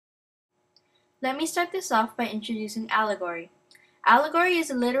Let me start this off by introducing allegory. Allegory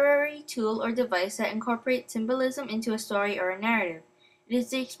is a literary tool or device that incorporates symbolism into a story or a narrative. It is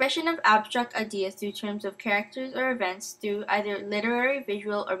the expression of abstract ideas through terms of characters or events through either literary,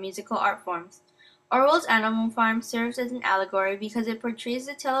 visual, or musical art forms. Orwell's Animal Farm serves as an allegory because it portrays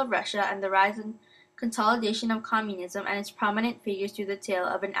the tale of Russia and the rise and consolidation of communism and its prominent figures through the tale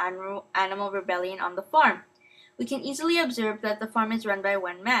of an animal rebellion on the farm. We can easily observe that the farm is run by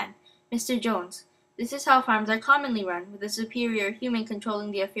one man, Mr. Jones. This is how farms are commonly run, with a superior human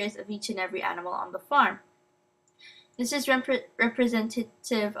controlling the affairs of each and every animal on the farm. This is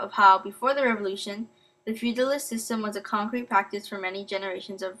representative of how, before the revolution, the feudalist system was a concrete practice for many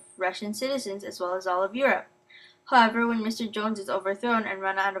generations of Russian citizens as well as all of Europe. However, when Mr. Jones is overthrown and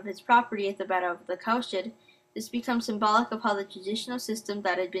run out of his property at the Battle of the Cowshed, this becomes symbolic of how the traditional system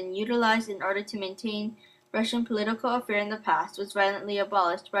that had been utilized in order to maintain Russian political affairs in the past was violently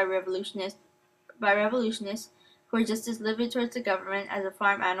abolished by revolutionists who were just as livid towards the government as the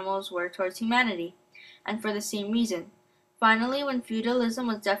farm animals were towards humanity, and for the same reason. Finally, when feudalism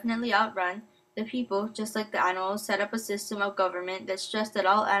was definitely outrun, the people, just like the animals, set up a system of government that stressed that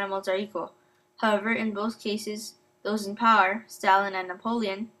all animals are equal. However, in both cases, those in power, Stalin and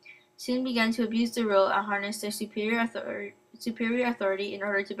Napoleon, soon began to abuse the rule and harness their superior authority in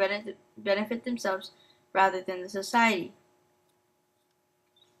order to benefit themselves rather than the society.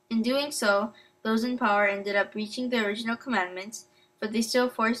 In doing so, those in power ended up breaching the original commandments, but they still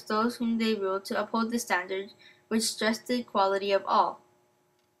forced those whom they ruled to uphold the standards which stressed the equality of all.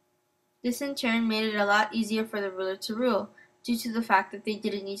 This in turn made it a lot easier for the ruler to rule, due to the fact that they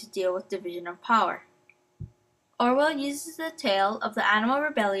didn't need to deal with division of power. Orwell uses the tale of the animal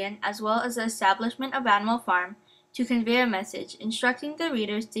rebellion as well as the establishment of Animal Farm to convey a message, instructing the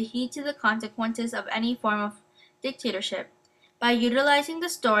readers to heed to the consequences of any form of dictatorship. By utilizing the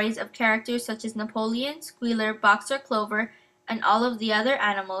stories of characters such as Napoleon, Squealer, Boxer Clover, and all of the other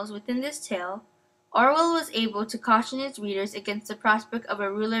animals within this tale, Orwell was able to caution his readers against the prospect of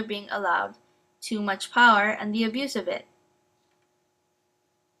a ruler being allowed too much power and the abuse of it.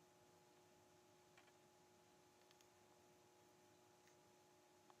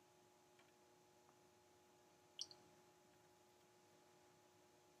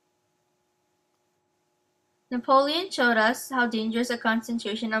 Napoleon showed us how dangerous a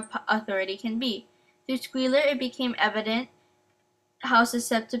concentration of authority can be. Through Squealer, it became evident how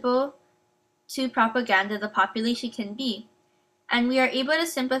susceptible to propaganda the population can be, and we are able to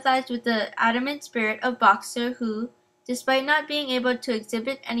sympathize with the adamant spirit of Boxer who, despite not being able to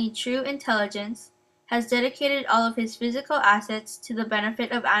exhibit any true intelligence, has dedicated all of his physical assets to the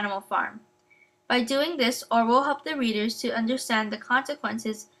benefit of Animal Farm. By doing this, Orwell helped the readers to understand the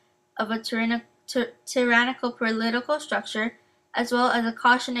consequences of a tyrannical political structure, as well as a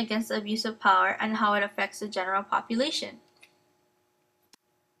caution against the abuse of power and how it affects the general population.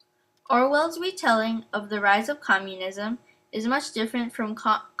 Orwell's retelling of the rise of communism is much different from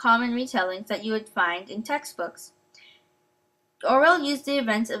common retellings that you would find in textbooks. Orwell used the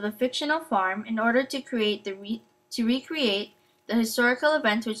events of a fictional farm in order to recreate the historical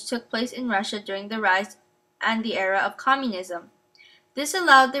events which took place in Russia during the rise and the era of communism. This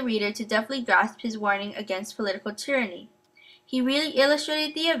allowed the reader to deftly grasp his warning against political tyranny. He really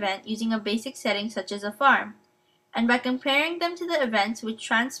illustrated the event using a basic setting such as a farm, and by comparing them to the events which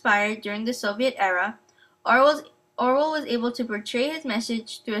transpired during the Soviet era, Orwell was able to portray his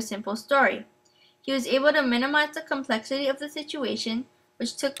message through a simple story. He was able to minimize the complexity of the situation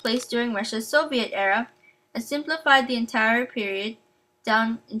which took place during Russia's Soviet era and simplified the entire period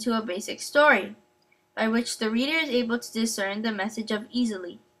down into a basic story, by which the reader is able to discern the message of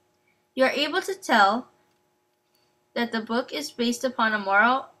easily. You are able to tell that the book is based upon a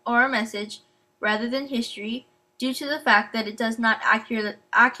moral or a message rather than history due to the fact that it does not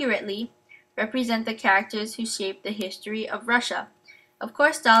accurately represent the characters who shaped the history of Russia. Of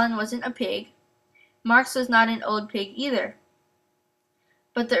course, Stalin wasn't a pig. Marx was not an old pig either.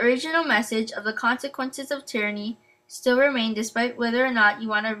 But the original message of the consequences of tyranny still remain despite whether or not you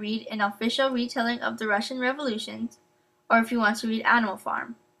want to read an official retelling of the Russian revolutions or if you want to read Animal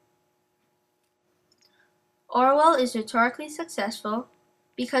Farm. Orwell is rhetorically successful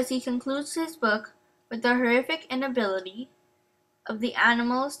because he concludes his book with the horrific inability of the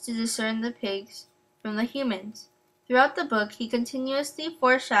animals to discern the pigs from the humans. Throughout the book, he continuously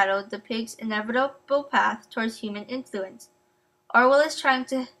foreshadowed the pigs' inevitable path towards human influence. Orwell is trying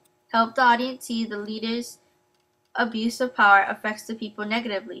to help the audience see the leader's abuse of power affects the people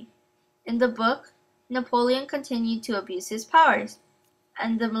negatively. In the book, Napoleon continued to abuse his powers,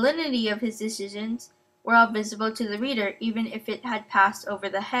 and the malignity of his decisions were all visible to the reader, even if it had passed over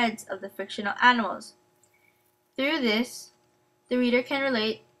the heads of the fictional animals. Through this, the reader can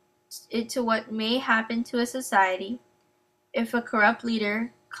relate it to what may happen to a society if a corrupt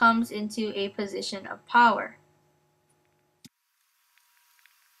leader comes into a position of power.